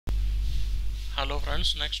Hello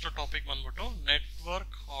friends, next topic ಬಂದ್ಬಿಟ್ಟು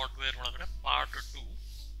network hardware ಒಳಗಡೆ part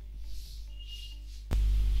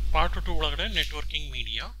 2 ಒಳಗಡೆ networking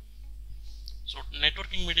media. So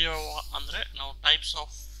networking media ಅಂದ್ರೆ ನಾವು types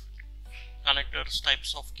of connectors,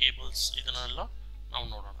 types of cables ಇದನ್ನೆಲ್ಲ ನಾವು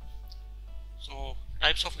ನೋಡೋಣ. So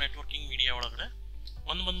types of networking media ಒಳಗಡೆ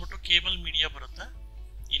ಒಂದು ಬಂದ್ಬಿಟ್ಟು ಕೇಬಲ್ ಮೀಡಿಯಾ ಬರುತ್ತೆ,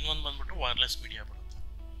 ಇನ್ನೊಂದು ಬಂದ್ಬಿಟ್ಟು ವೈರ್ಲೆಸ್ ಮೀಡಿಯಾ ಬರುತ್ತೆ.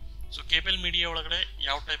 ಸೊ ಕೇಬಲ್ ಮೀಡಿಯಾ ಒಳಗಡೆ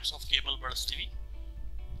ಯಾವ ಟೈಪ್ಸ್ ಆಫ್ ಕೇಬಲ್ ಬಳಸ್ತೀವಿ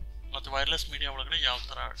ಮತ್ತು ವೈರ್ಲೆಸ್ ಮೀಡಿಯಾ ಒಳಗಡೆ ಯಾವ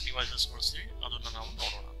ಥರ ಡಿವೈಸಸ್ ಬಳಸ್ತೀವಿ ಅದನ್ನು ನಾವು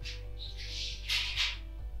ನೋಡೋಣ.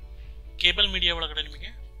 ಕೇಬಲ್ ಮೀಡಿಯಾ ಒಳಗಡೆ ನಿಮಗೆ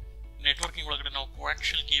ನೆಟ್ವರ್ಕಿಂಗ್ ಒಳಗಡೆ ನಾವು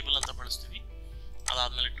ಕೋಆಕ್ಸಿಯಲ್ ಕೇಬಲ್ ಅಂತ ಬಳಸ್ತೀವಿ,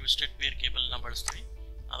 ಅದಾದಮೇಲೆ ಟ್ವಿಸ್ಟೆಡ್ ಪೇರ್ ಕೇಬಲ್ನ ಬಳಸ್ತೀವಿ,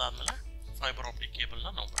 ಅದಾದಮೇಲೆ ಫೈಬರ್ ಆಪ್ಟಿಕ್ ಕೇಬಲ್ನ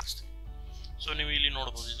ನಾವು ಬಳಸ್ತೀವಿ. ಸೊ ನೀವು ಇಲ್ಲಿ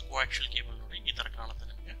ನೋಡ್ಬೋದು, ಇದು ಕೋಆಕ್ಸಿಯಲ್ ಕೇಬಲ್ ನೋಡಿ ಈ ಥರ ಕಾಣುತ್ತೆ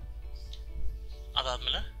ನಿಮಗೆ.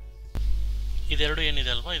 ಅದಾದಮೇಲೆ ಇದೆರಡು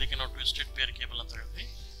ಏನಿದೆ ಅಲ್ವಾ, ಇದಕ್ಕೆ ನಾವು ಟ್ವಿಸ್ಟೆಡ್ ಪೇರ್ ಕೇಬಲ್ ಅಂತ ಹೇಳ್ತೀವಿ.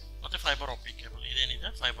 ಮತ್ತು fibre optic cable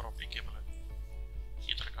ಇದೇನಿದೆ fibre optic cable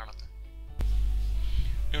ಈ ಥರ ಕಾಣುತ್ತೆ.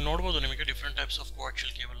 ನೀವು ನೋಡ್ಬೋದು, ನಿಮಗೆ ಡಿಫ್ರೆಂಟ್ ಟೈಪ್ಸ್ ಆಫ್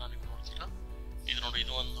ಕೋಆಕ್ಸಿಯಲ್ ಕೇಬಲ್ನ ನೀವು ನೋಡ್ತೀರಾ. ಇದು ನೋಡಿ,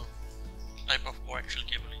 ಇದು ಒಂದು ಟೈಪ್ ಆಫ್ ಕೋಆಕ್ಸಿಯಲ್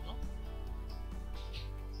ಕೇಬಲ್,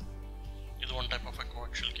 ಇದು ಒಂದು ಟೈಪ್ ಆಫ್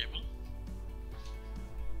ಕೋಆಕ್ಸಿಯಲ್ ಕೇಬಲ್.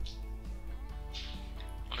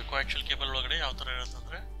 ನೋಡಿ ಕೋಆಕ್ಸಿಯಲ್ ಕೇಬಲ್ ಒಳಗಡೆ ಯಾವ ಥರ ಇರುತ್ತೆ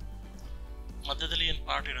ಅಂದರೆ, ಮಧ್ಯದಲ್ಲಿ ಏನು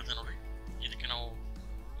ಪಾರ್ಟ್ ಇರುತ್ತೆ ನೋಡಿ, ಇದಕ್ಕೆ ನಾವು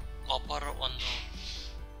ಕಾಪರ್ ಒಂದು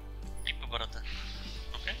ಟಿಪ್ ಬರುತ್ತೆ,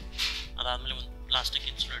 ಓಕೆ. ಅದಾದಮೇಲೆ ಒಂದು ಪ್ಲಾಸ್ಟಿಕ್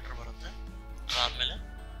ಇನ್ಸುಲೇಟರ್ ಬರುತ್ತೆ, ಅದಾದಮೇಲೆ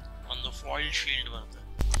ಒಂದು ಫಾಯಿಲ್ ಶೀಲ್ಡ್ ಬರುತ್ತೆ.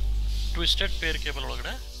 ಟ್ವಿಸ್ಟೆಡ್ ಪೇರ್ ಕೇಬಲ್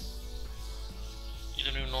ಒಳಗಡೆ ಇದು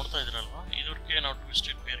ನೀವು ನೋಡ್ತಾ ಇದ್ರಲ್ವಾ, ಇದಕ್ಕೆ ನಾವು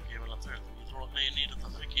ಟ್ವಿಸ್ಟೆಡ್ ಪೇರ್ ಕೇಬಲ್ ಅಂತ ಹೇಳ್ತೀವಿ. ಇದ್ರೊಳಗಡೆ ಏನಿರುತ್ತೆ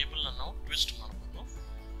ಅಂದರೆ ಕೇಬಲ್ನ ನಾವು ಟ್ವಿಸ್ಟ್ ಮಾಡ್ಬೋದು.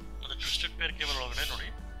 ಮತ್ತು ಟ್ವಿಸ್ಟೆಡ್ ಪೇರ್ ಕೇಬಲ್ ಒಳಗಡೆ ನೋಡಿ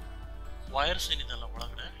ವೈರ್ಸ್ ಏನಿದೆಲ್ಲ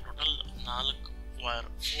ಒಳಗಡೆ ಟೋಟಲ್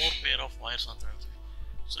 4 ಪೇರ್ ಆಫ್ ವೈರ್ಸ್ ಅಂತ ಹೇಳ್ತೀವಿ.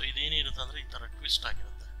 ಸೊ ಇದೇನಿರುತ್ತೆ ಅಂದರೆ ಈ ಥರ ಟ್ವಿಸ್ಟ್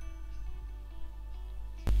ಆಗಿರುತ್ತೆ.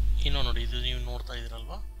 ಇನ್ನೂ ನೋಡಿ, ಇದು ನೀವು ನೋಡ್ತಾ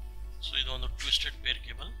ಇದ್ದೀರಲ್ವಾ, ಸೊ ಇದು ಒಂದು ಟ್ವಿಸ್ಟೆಡ್ ಪೇರ್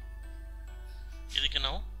ಕೇಬಲ್. ಇದಕ್ಕೆ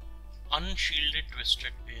ನಾವು ಅನ್ಶೀಲ್ಡೆಡ್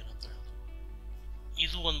ಟ್ವಿಸ್ಟೆಡ್ ಪೇರ್ ಅಂತ ಹೇಳ್ತೀವಿ.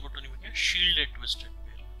 ಇದು ಬಂದ್ಬಿಟ್ಟು ನಿಮಗೆ ಶೀಲ್ಡೆಡ್ ಟ್ವಿಸ್ಟೆಡ್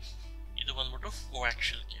ಪೇರ್. ಇದು ಬಂದ್ಬಿಟ್ಟು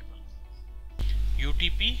ಕೋಆಕ್ಸಿಯಲ್ ಕೇಬಲ್,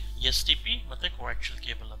 UTP, STP ಮತ್ತು ಕೋಆಕ್ಸಿಯಲ್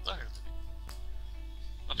ಕೇಬಲ್ ಅಂತ ಹೇಳ್ತೀವಿ.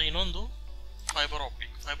 ಮತ್ತು ಇನ್ನೊಂದು ಫೈಬರ್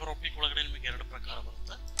ಆಪ್ಟಿಕ್. ಫೈಬರ್ ಆಪ್ಟಿಕ್ ಒಳಗಡೆ ನಿಮಗೆ ಎರಡು ಪ್ರಕಾರ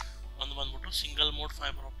ಬರುತ್ತೆ. ಒಂದು ಬಂದ್ಬಿಟ್ಟು single mode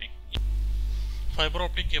fibre optic. Fibre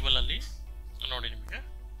optic ಕೇಬಲಲ್ಲಿ ನೋಡಿ ನಿಮಗೆ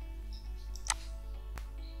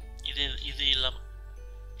ಇದು ಇಲ್ಲ,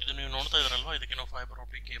 ಇದು ನೀವು ನೋಡ್ತಾ ಇದ್ರಲ್ವಾ, ಇದಕ್ಕೆ ನಾವು ಫೈಬರ್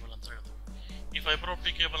ಆಪ್ಟಿಕ್ ಕೇಬಲ್ ಅಂತ ಹೇಳ್ತೀವಿ. ಈ ಫೈಬರ್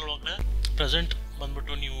ಆಪ್ಟಿಕ್ ಕೇಬಲ್ ಒಳಗಡೆ ಪ್ರೆಸೆಂಟ್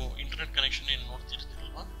ಬಂದ್ಬಿಟ್ಟು ನೀವು ಇಂಟರ್ನೆಟ್ ಕನೆಕ್ಷನ್ ಏನು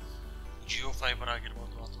ನೋಡ್ತಿರ್ತೀರಲ್ವಾ, ಜಿಯೋ ಫೈಬರ್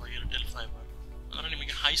ಆಗಿರ್ಬೋದು ಅಥವಾ ಏರ್ಟೆಲ್ ಫೈಬರ್, ಅಂದರೆ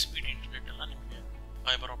ನಿಮಗೆ ಹೈ ಸ್ಪೀಡ್ ಇಂಟರ್ನೆಟ್ ಎಲ್ಲ ನಿಮಗೆ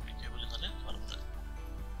ಫೈಬರ್ ಆಪ್ಟಿಕ್ ಕೇಬಲಿಂದಲೇ ಬರುತ್ತೆ.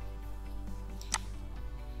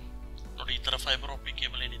 ನೋಡಿ ಈ ಥರ ಫೈಬರ್ ಆಪ್ಟಿಕ್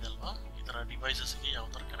ಕೇಬಲ್ ಏನಿದೆ ಅಲ್ವಾ, ಈ ಥರ ಡಿವೈಸಸ್ಗೆ ಯಾವ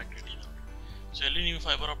ಥರ ಕನೆಕ್ಟೆಡ್ ಇದೆ. ಸೊ ಎಲ್ಲಿ ನೀವು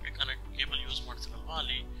ಫೈಬರ್ ಆಪ್ಟಿಕ್ ಕೇಬಲ್ ಯೂಸ್ ಮಾಡ್ತೀರಲ್ವಾ,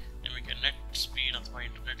 ಅಲ್ಲಿ ನಿಮಗೆ ನೆಟ್ ಸ್ಪೀಡ್ ಅಥವಾ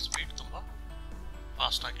ಇಂಟರ್ನೆಟ್ ಸ್ಪೀಡ್ ತುಂಬ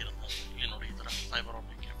ಫಾಸ್ಟ್ ಆಗಿರುತ್ತೆ. ಇಲ್ಲಿ ನೋಡಿ ಈ ಥರ fibre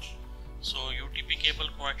optic cable. So UTP cable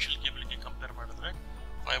ಕೋಆಕ್ಸಿಯಲ್ ಕೇಬಲ್ಗೆ compare ಮಾಡಿದ್ರೆ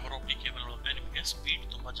ಫೈಬರ್ ಆಪ್ಟಿಕ್ ಕೇಬಲ್ ಒಳಗಡೆ ನಿಮಗೆ ಸ್ಪೀಡ್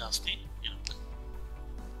ತುಂಬ ಜಾಸ್ತಿ ಇರುತ್ತೆ.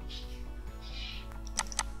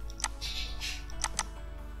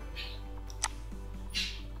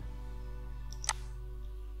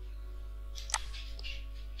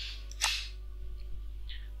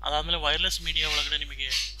 ಅದಾದಮೇಲೆ ವೈರ್ಲೆಸ್ ಮೀಡಿಯಾ ಒಳಗಡೆ ನಿಮಗೆ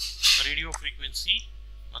ರೇಡಿಯೋ ಫ್ರೀಕ್ವೆನ್ಸಿ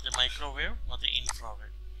ಮತ್ತು ಮೈಕ್ರೋವೇವ್ ಮತ್ತು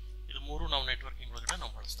ಇನ್ಫ್ರಾವೇವ್, ಇದು ಮೂರು ನಾವು ನೆಟ್ವರ್ಕಿಂಗ್ ಒಳಗಡೆ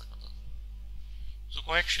ನಾವು ಬಳಸ್ತಕ್ಕಂಥದ್ದು. ಸೊ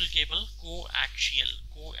ಕೋಆಕ್ಸಿಯಲ್ ಕೇಬಲ್,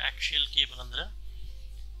 ಕೋಆಕ್ಸಿಯಲ್ ಕೇಬಲ್ ಅಂದರೆ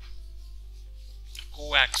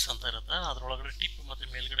ಕೋಆಕ್ಸ್ ಅಂತ ಇರುತ್ತೆ, ಅದರೊಳಗಡೆ ಟಿಪ್ ಮತ್ತು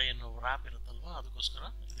ಮೇಲ್ಗಡೆ ಏನು ರ್ಯಾಪ್ ಇರುತ್ತಲ್ವ, ಅದಕ್ಕೋಸ್ಕರ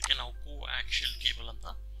ಇದಕ್ಕೆ ನಾವು ಕೋಆಕ್ಸಿಯಲ್ ಕೇಬಲ್ ಅಂತ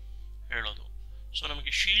ಹೇಳೋದು. ಸೊ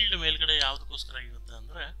ನಮಗೆ ಶೀಲ್ಡ್ ಮೇಲ್ಗಡೆ ಯಾವುದಕ್ಕೋಸ್ಕರ ಇರುತ್ತೆ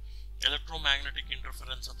ಅಂದರೆ ಎಲೆಕ್ಟ್ರೋಮ್ಯಾಗ್ನೆಟಿಕ್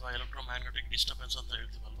ಇಂಟರ್ಫರೆನ್ಸ್ ಅಥವಾ ಎಲೆಕ್ಟ್ರೋಮ್ಯಾಗ್ನೆಟಿಕ್ ಡಿಸ್ಟರ್ಬೆನ್ಸ್ ಅಂತ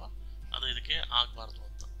ಹೇಳ್ತೀವಲ್ವ, ಅದು ಇದಕ್ಕೆ ಆಗಬಾರ್ದು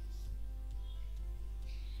ಅಂತ.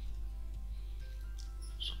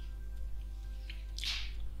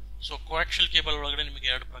 ಸೊ ಕೋಆಕ್ಸಿಯಲ್ ಕೇಬಲ್ ಒಳಗಡೆ ನಿಮಗೆ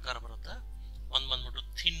ಎರಡು ಪ್ರಕಾರ ಬರುತ್ತೆ. ಒಂದು ಬಂದ್ಬಿಟ್ಟು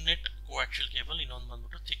ಥಿನ್ ನೆಟ್ ಕೋಆಕ್ಸಿಯಲ್ ಕೇಬಲ್, ಇನ್ನೊಂದು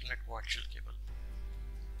ಬಂದ್ಬಿಟ್ಟು ಥಿಕ್ ನೆಟ್ ಕೋಆಕ್ಸಿಯಲ್ ಕೇಬಲ್.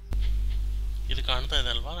 ಇದು ಕಾಣ್ತಾ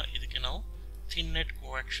ಇದೆ ಅಲ್ವಾ, ಇದಕ್ಕೆ ನಾವು ಥಿನ್ ನೆಟ್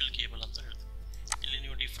ಕೋಆಕ್ಸಿಯಲ್ ಕೇಬಲ್ ಅಂತ ಹೇಳ್ತೀವಿ. ಇಲ್ಲಿ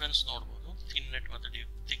ನೀವು ಡಿಫ್ರೆನ್ಸ್ ನೋಡ್ಬೋದು ಥಿನ್ ನೆಟ್ ಮತ್ತು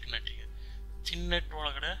ಥಿಕ್ ನೆಟ್ಗೆ. ಥಿನ್ ನೆಟ್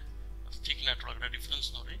ಒಳಗಡೆ ಥಿಕ್ ನೆಟ್ ಒಳಗಡೆ ಡಿಫ್ರೆನ್ಸ್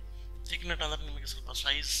ನೋಡಿ. ಥಿಕ್ ನೆಟ್ ಅಂದರೆ ನಿಮಗೆ ಸ್ವಲ್ಪ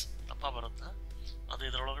ಸೈಜ್ ದಪ್ಪ ಬರುತ್ತೆ, ಅದು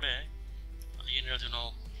ಇದರೊಳಗಡೆ ಏನು ಹೇಳ್ತೀವಿ ನಾವು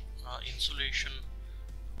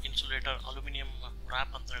ಇನ್ಸುಲೇಟರ್ ಅಲ್ಯೂಮಿನಿಯಂ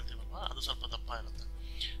ರ್ಯಾಪ್ ಅಂತ ಹೇಳ್ತೀವಲ್ವ, ಅದು ಸ್ವಲ್ಪ ದಪ್ಪ ಇರುತ್ತೆ.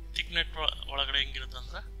 ಥಿಕ್ ನೆಟ್ ಒಳಗಡೆ ಹೆಂಗಿರುತ್ತೆ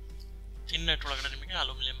ಅಂದರೆ, ಥಿನ್ ನೆಟ್ ಒಳಗಡೆ ನಿಮಗೆ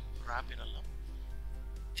ಅಲ್ಯೂಮಿನಿಯಂ ರ್ಯಾಪ್ ಇರಲ್ಲ.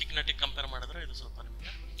 ಥಿಕ್ ನೆಟ್ಟಿಗೆ ಕಂಪೇರ್ ಮಾಡಿದ್ರೆ ಇದು ಸ್ವಲ್ಪ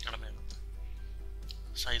ನಿಮಗೆ ಕಡಿಮೆ ಇರುತ್ತೆ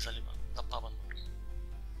ಸೈಜಲ್ಲಿ, ದಪ್ಪ ಬಂದ್ಬಿಟ್ಟು.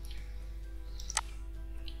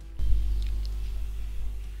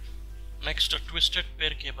 ನೆಕ್ಸ್ಟ್ ಟ್ವಿಸ್ಟೆಡ್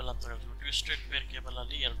ಪೇರ್ ಕೇಬಲ್ ಅಂತ ಹೇಳ್ತೀವಿ. ಟ್ವಿಸ್ಟೆಡ್ ಪೇರ್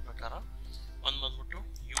ಕೇಬಲಲ್ಲಿ ಎರಡು ಪ್ರಕಾರ. ಒಂದು ಬಂದ್ಬಿಟ್ಟು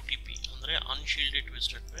UTP ಅಂದರೆ ಅನ್ಶೀಲ್ಡೆಡ್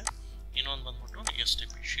ಟ್ವಿಸ್ಟೆಡ್ ಪೇರ್, ಇನ್ನೊಂದು ಬಂದ್ಬಿಟ್ಟು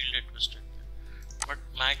STP shielded twisted peer. But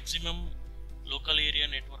maximum local area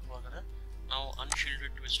network ಒಳಗಡೆ ನಾವು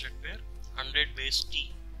ಅನ್ಶೀಲ್ಡೆಡ್ ಟ್ವಿಸ್ಟೆಡ್ ಪೇರ್ 100 ಬೇಸ್ ಟಿ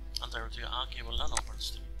ಅಂತ ಹೇಳ್ತೀವಿ, ಆ ಕೇಬಲ್ನ ನಾವು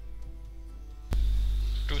ಬಳಸ್ತೀವಿ.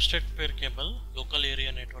 Twisted peer cable local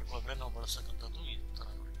area network ಒಳಗಡೆ ನಾವು ಬಳಸಕ್ಕಂಥದ್ದು ಈ ಥರ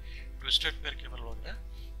ನೋಡಿ. ಟ್ವಿಸ್ಟೆಡ್ ಪೇರ್ ಕೇಬಲ್ ಒಳಗಡೆ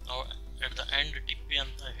ನಾವು ಎಟ್ ದ ಎಂಡ್ ಟಿಪ್ಪಿ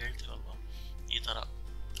ಅಂತ ಹೇಳ್ತೀವಲ್ವ, ಈ ಥರ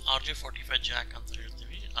RJ45 ಜಾಕ್ ಅಂತ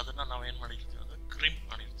ಹೇಳ್ತೀವಿ, ಅದನ್ನು ನಾವು ಏನು ಮಾಡಿರ್ತೀವಿ ಅಂದರೆ ಕ್ರಿಂಪ್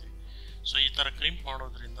ಮಾಡಿರ್ತೀವಿ. ಸೊ ಈ ಥರ ಕ್ರಿಂಪ್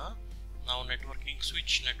ಮಾಡೋದ್ರಿಂದ ನಾವು networking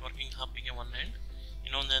switch, networking ಹಬ್ಬಿಗೆ one end,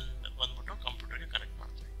 ಇನ್ನೊಂದು ಎಂಡ್ ಬಂದ್ಬಿಟ್ಟು ಕಂಪ್ಯೂಟರ್ಗೆ ಕನೆಕ್ಟ್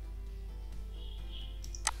ಮಾಡ್ತೀವಿ.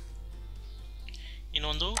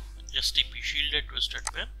 ಇನ್ನೊಂದು STP ಶೀಲ್ಡೆಡ್ ಟ್ವಿಸ್ಟೆಡ್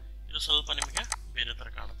ಪೇರ್, ಇದು ಸ್ವಲ್ಪ ನಿಮಗೆ ಬೇರೆ ಥರ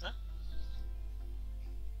ಕಾಣುತ್ತೆ.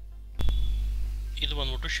 ಇದು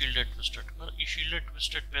ಬಂದ್ಬಿಟ್ಟು ಶೀಲ್ಡೆಡ್ ಟ್ವಿಸ್ಟೆಡ್ ಪೇರ್. ಈ ಶೀಲ್ಡೆಡ್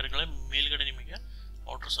ಟ್ವಿಸ್ಟೆಡ್ ಪೇರ್ಗಳ ಮೇಲ್ಗಡೆ ನಿಮಗೆ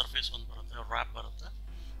ಔಟರ್ ಸರ್ಫೇಸ್ ಒಂದು ಬರುತ್ತೆ, ರ್ಯಾಪ್ ಬರುತ್ತೆ.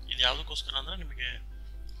 ಇದು ಯಾವುದಕ್ಕೋಸ್ಕರ ಅಂದರೆ ನಿಮಗೆ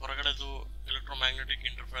ಹೊರಗಡೆದು ಎಲೆಕ್ಟ್ರೋಮ್ಯಾಗ್ನೆಟಿಕ್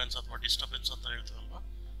ಇಂಟರ್ಫರೆನ್ಸ್ ಅಥವಾ ಡಿಸ್ಟರ್ಬೆನ್ಸ್ ಅಂತ ಹೇಳ್ತೀವಲ್ವ,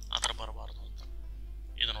 ಆ ಥರ ಬರಬಾರ್ದು ಅಂತ.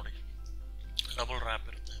 ಇದು ನೋಡಿ ಡಬಲ್ ರ್ಯಾಪ್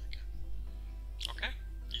ಇರುತ್ತೆ ಇದಕ್ಕೆ. ಓಕೆ,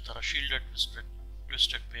 ಈ ಥರ ಶೀಲ್ಡೆಡ್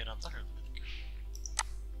ಟ್ವಿಸ್ಟೆಡ್ ಪೇರ್ ಅಂತ ಹೇಳ್ತೀವಿ ಇದಕ್ಕೆ.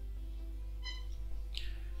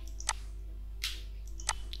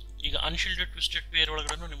 ಈಗ ಅನ್ಶೀಲ್ಡೆಡ್ ಟ್ವಿಸ್ಟೆಡ್ ಪೇರ್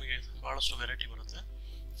ಒಳಗಡೆ ನಿಮಗೆ ಭಾಳಷ್ಟು ವೆರೈಟಿ ಬರುತ್ತೆ.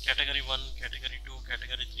 ಕ್ಯಾಟಗರಿ 1, ಕ್ಯಾಟಗರಿ 2,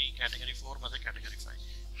 ಕ್ಯಾಟಗರಿ 3, ಕ್ಯಾಟಗರಿ 4 ಮತ್ತು category 5.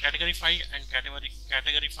 Category 5 and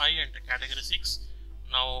category 5 and category 6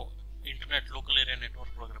 ನಾವು ಇಂಟರ್ನೆಟ್ ಲೋಕಲ್ ಏರಿಯಾ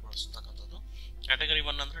ನೆಟ್ವರ್ಕ್ ಒಳಗಡೆ ಬಳಸ್ತಕ್ಕಂಥದ್ದು. ಕ್ಯಾಟಗರಿ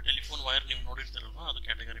 1 ಅಂದರೆ ಟೆಲಿಫೋನ್ ವೈರ್ ನೀವು ನೋಡಿರ್ತೀರಲ್ವ, ಅದು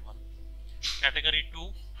ಕ್ಯಾಟಗರಿ 1. ಕ್ಯಾಟಗರಿ 2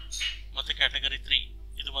 ಮತ್ತು ಕ್ಯಾಟಗರಿ 3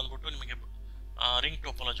 ಇದು ಬಂದ್ಬಿಟ್ಟು ನಿಮಗೆ ರಿಂಗ್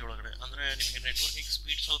ಟೋಪಾಲಜಿ ಒಳಗಡೆ, ಅಂದರೆ ನಿಮಗೆ ನೆಟ್ವರ್ಕಿಂಗ್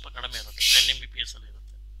ಸ್ಪೀಡ್ ಸ್ವಲ್ಪ ಕಡಿಮೆ ಇರುತ್ತೆ, 10 Mbps ಅಲ್ಲಿ ಇರುತ್ತೆ.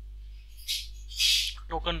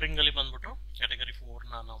 ಟೋಕನ್ ರಿಂಗಲ್ಲಿ ಬಂದ್ಬಿಟ್ಟು ಕ್ಯಾಟಗರಿ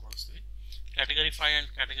 4ನ ನಾವು ಬಳಸ್ತೀವಿ. ಕ್ಯಾಟಗರಿ 5 ಆ್ಯಂಡ್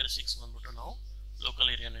ಕ್ಯಾಟಗರಿ 6 ಬಂದ್ಬಿಟ್ಟು ನಾವು ಲೋಕಲ್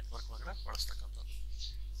ಏರಿಯಾ ನೆಟ್ವರ್ಕ್ ಒಳಗಡೆ ಬಳಸ್ತಕ್ಕಂಥದ್ದು.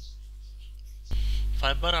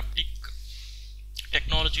 ಫೈಬರ್ ಆಪ್ಟಿಕ್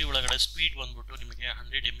ಟೆಕ್ನಾಲಜಿ ಒಳಗಡೆ ಸ್ಪೀಡ್ ಬಂದ್ಬಿಟ್ಟು ನಿಮಗೆ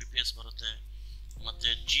 100 Mbps ಬರುತ್ತೆ, ಮತ್ತು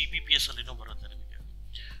Gbps ಅಲ್ಲಿನೂ ಬರುತ್ತೆ ನಿಮಗೆ.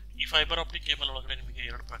 ಈ ಫೈಬರ್ ಆಪ್ಟಿಕ್ ಕೇಬಲ್ ಒಳಗಡೆ ನಿಮಗೆ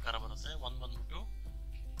 2 ಪ್ರಕಾರ ಬರುತ್ತೆ. ಒಂದು ಬಂದ್ಬಿಟ್ಟು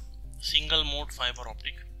single mode fibre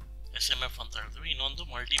optic SMF ಅಂತ ಹೇಳ್ತೀವಿ, ಇನ್ನೊಂದು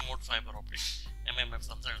multi mode fibre optic MMF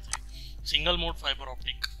ಅಂತ ಹೇಳ್ತೀವಿ. ಸಿಂಗಲ್ ಮೋಡ್ ಫೈಬರ್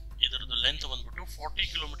ಆಪ್ಟಿಕ್ ಇದರದ್ದು ಲೆಂತ್ ಬಂದ್ಬಿಟ್ಟು 40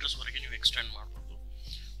 ಕಿಲೋಮೀಟರ್ಸ್ ವರೆಗೆ ನೀವು ಎಕ್ಸ್ಟೆಂಡ್ ಮಾಡ್ಬೋದು.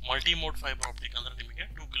 ಮಲ್ಟಿ ಮೋಡ್ ಫೈಬರ್ ಆಪ್ಟಿಕ್ ಅಂದರೆ ನಿಮಗೆ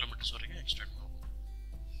 2 ಕಿಲೋಮೀಟರ್ಸ್ ವರೆಗೆ ಎಕ್ಸ್ಟೆಂಡ್ ಮಾಡ್ಬೋದು.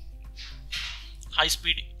 High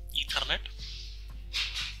speed Ethernet,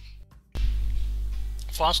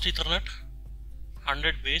 fast Ethernet,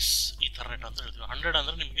 100 base Ethernet ಅಂತ ಹೇಳ್ತೀವಿ. 100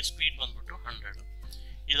 ಅಂದರೆ ನಿಮಗೆ ಸ್ಪೀಡ್ ಬಂದ್ಬಿಟ್ಟು 100.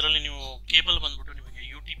 ಇದರಲ್ಲಿ ನೀವು ಕೇಬಲ್ ಬಂದ್ಬಿಟ್ಟು ನಿಮಗೆ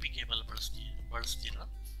UTP ಕೇಬಲ್ ಬಳಸ್ತೀರಾ.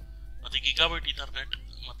 ಮತ್ತು ಗಿಗಾಬೈಟ್ ಈಥರ್ನೆಟ್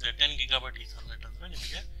ಮತ್ತು 10 ಗಿಗಾಬೈಟ್ ಈಥರ್ನೆಟ್ ಅಂದರೆ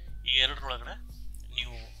ನಿಮಗೆ ಈ ಎರಡರೊಳಗಡೆ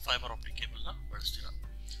ನೀವು ಫೈಬರ್ ಆಪ್ಟಿಕ್ ಕೇಬಲ್ನ ಬಳಸ್ತೀರಾ.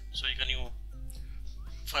 ಸೊ ಈಗ ನೀವು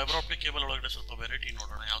ಫೈಬರ್ ಆಪ್ಟಿಕ್ ಕೇಬಲ್ ಒಳಗಡೆ ಸ್ವಲ್ಪ ವೆರೈಟಿ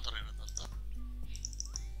ನೋಡೋಣ ಯಾವ ಥರ ಇರುತ್ತೆ ಅಂತ.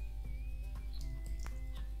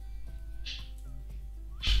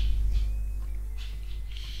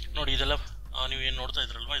 ನೋಡಿ ಇದೆಲ್ಲ ನೀವು ಏನು ನೋಡ್ತಾ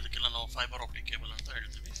ಇದ್ರಲ್ವಾ, ಇದಕ್ಕೆಲ್ಲ ನಾವು ಫೈಬರ್ ಆಪ್ಟಿಕ್ ಕೇಬಲ್ ಅಂತ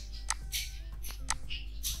ಹೇಳ್ತೀವಿ.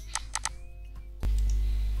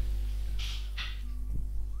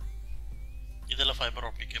 ಇದೆಲ್ಲ fibre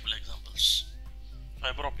optic cable examples.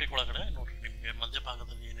 Fibre optic ಒಳಗಡೆ ನೋಡ್ರಿ ನಿಮಗೆ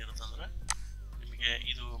ಮಧ್ಯಭಾಗದಲ್ಲಿ ಏನಿರುತ್ತೆ ಅಂದರೆ ನಿಮಗೆ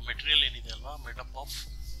ಇದು ಮೆಟೀರಿಯಲ್ ಏನಿದೆ ಅಲ್ವಾ, ಮೇಡಪ್ ಆಫ್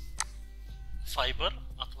ಫೈಬರ್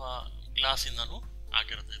ಅಥವಾ ಗ್ಲಾಸಿಂದನೂ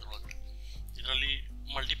ಆಗಿರುತ್ತೆ ಇದರೊಳಗಡೆ. ಇದರಲ್ಲಿ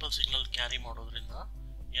ಮಲ್ಟಿಪಲ್ ಸಿಗ್ನಲ್ ಕ್ಯಾರಿ ಮಾಡೋದ್ರಿಂದ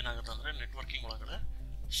ಏನಾಗುತ್ತೆ ಅಂದರೆ ನೆಟ್ವರ್ಕಿಂಗ್ ಒಳಗಡೆ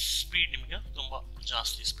ಸ್ಪೀಡ್ ನಿಮಗೆ ತುಂಬ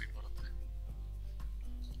ಜಾಸ್ತಿ ಸ್ಪೀಡ್ ಬರುತ್ತೆ.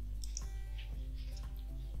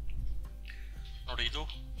 ನೋಡಿ ಇದು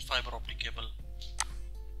ಫೈಬರ್ ಆಪ್ಟಿಕ್ ಕೇಬಲ್.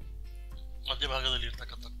 ಮಧ್ಯಭಾಗದಲ್ಲಿ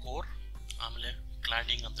ಇರ್ತಕ್ಕಂಥ ಕೋರ್, ಆಮೇಲೆ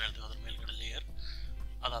ಕ್ಲಾಡಿಂಗ್ ಅಂತ ಹೇಳ್ತೀವಿ, ಅದ್ರ ಮೇಲ್ಗಡೆ ಲೇಯರ್,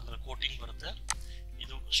 ಅದಾದ್ಮೇಲೆ ಕೋಟಿಂಗ್ ಬರುತ್ತೆ.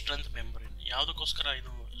 ಇದು ಸ್ಟ್ರೆಂತ್ ಮೆಂಬ್ರೇನ್. ಯಾವುದಕ್ಕೋಸ್ಕರ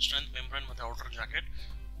ಇದು ಸ್ಟ್ರೆಂತ್ ಮೆಂಬ್ರೇನ್ ಮತ್ತು ಔಟರ್ ಜಾಕೆಟ್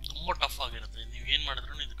ತುಂಬ ಟಫ್ ಆಗಿರುತ್ತೆ, ನೀವು ಏನು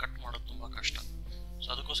ಮಾಡಿದ್ರೂ ಇದು ಕಟ್ ಮಾಡೋದು ತುಂಬ ಕಷ್ಟ. ಸೊ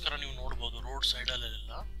ಅದಕ್ಕೋಸ್ಕರ ನೀವು ನೋಡ್ಬೋದು ರೋಡ್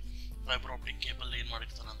ಸೈಡಲ್ಲೆಲ್ಲ ಫೈಬರ್ ಆಪ್ಟಿಕ್ ಕೇಬಲ್ ಏನು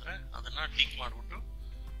ಮಾಡಿರ್ತಾರೆ ಅಂದರೆ ಅದನ್ನು ಡಿಗ್ ಮಾಡಿಬಿಟ್ಟು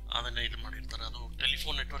ಅದನ್ನು ಇದು ಮಾಡಿರ್ತಾರೆ. ಅದು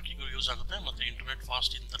ಟೆಲಿಫೋನ್ ನೆಟ್ವರ್ಕಿಗೂ ಯೂಸ್ ಆಗುತ್ತೆ ಮತ್ತು internet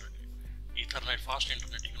fast Ethernet fast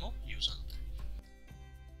ಇಂಟರ್ನೆಟಿಗೂ use ಆಗುತ್ತೆ.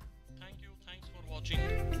 Thanks for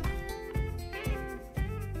watching.